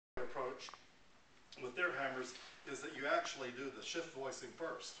approach with their hammers is that you actually do the shift voicing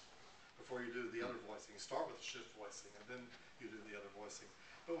first before you do the other voicing. You start with the shift voicing and then you do the other voicing.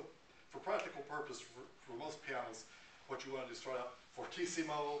 But for practical purpose, for most pianos, what you want to do is start out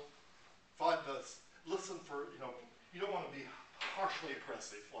fortissimo, listen for, you don't want to be harshly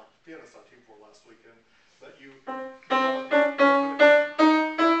aggressive like the pianist I tuned for last weekend, but you want to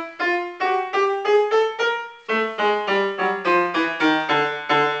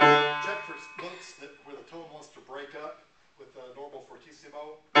check for notes where the tone wants to break up with a normal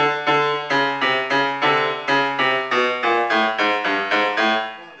fortissimo. None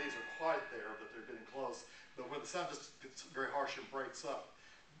of these are quite there, but they're getting close. But where the sound just gets very harsh and breaks up,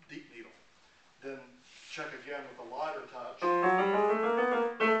 deep needle. Then check again with a lighter touch.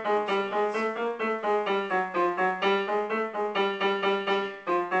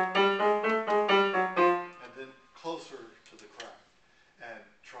 And then closer to the crown. And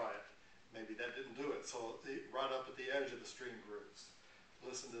try it. Maybe that didn't do it. So right up at the edge of the string grooves.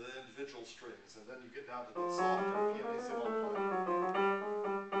 Listen to the individual strings, and then you get down to the softer pianissimo play.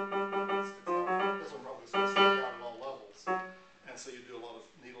 This one probably is going to stick out at all levels. And so you do a lot of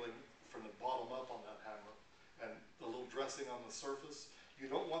needling from the bottom up on that hammer. And a little dressing on the surface. You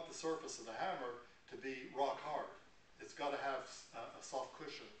don't want the surface of the hammer to be rock hard. It's got to have a soft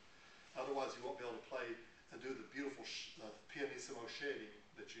cushion. Otherwise you won't be able to play and do the beautiful pianissimo shading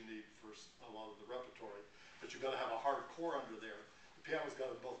that you need for a lot of the repertory. But you've got to have a hard core under there. The piano's got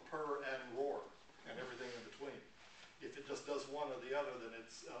to both purr and roar and everything in between. If it just does one or the other, then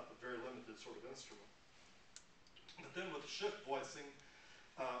it's a very limited sort of instrument. But then with shift voicing,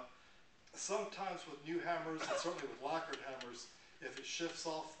 sometimes with new hammers, and certainly with lacquered hammers, if it shifts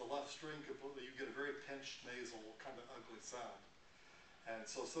off the left string completely, you get a very pinched, nasal, kind of ugly sound. And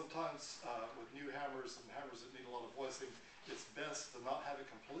so sometimes with new hammers and hammers that need a lot of voicing, it's best to not have it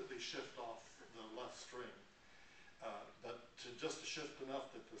completely shift off the left string. But just to shift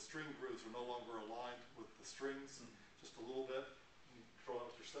enough that the string grooves are no longer aligned with the strings, just a little bit. You throw out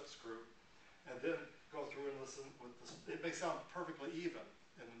with your set screw. And then go through and listen with this. It may sound perfectly even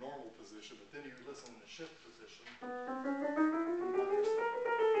in the normal position, but then you listen in the shift position. And you might hear something.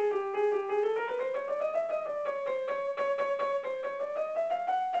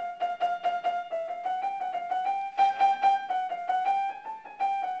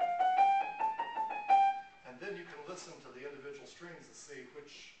 And then you can listen to the individual strings to see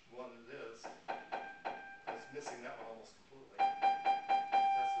which one it is. It's missing that one almost completely.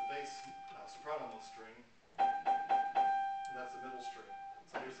 That's the bass soprano string. And that's the middle string.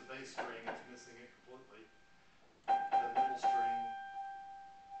 So here's the bass string, it's missing it completely. The middle string,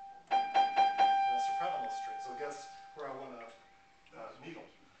 and the soprano string. So guess where I want to needle.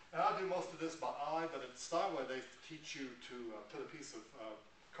 And I do most of this by eye, but at Steinway they teach you to put a piece of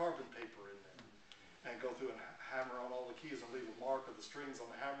carbon paper in there and go through and hammer on all the keys and leave a mark of the strings on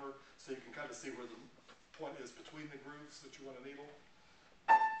the hammer so you can kind of see where the point is between the grooves that you want to needle.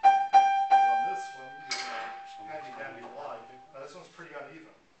 On this one, you handy-dandy light. Now this one's pretty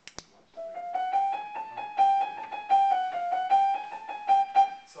uneven.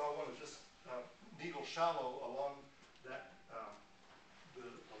 So I want to just needle shallow along that the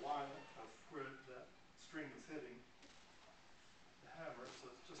line of where that string is hitting the hammer.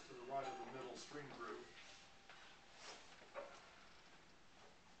 So it's just to the right of the middle string groove.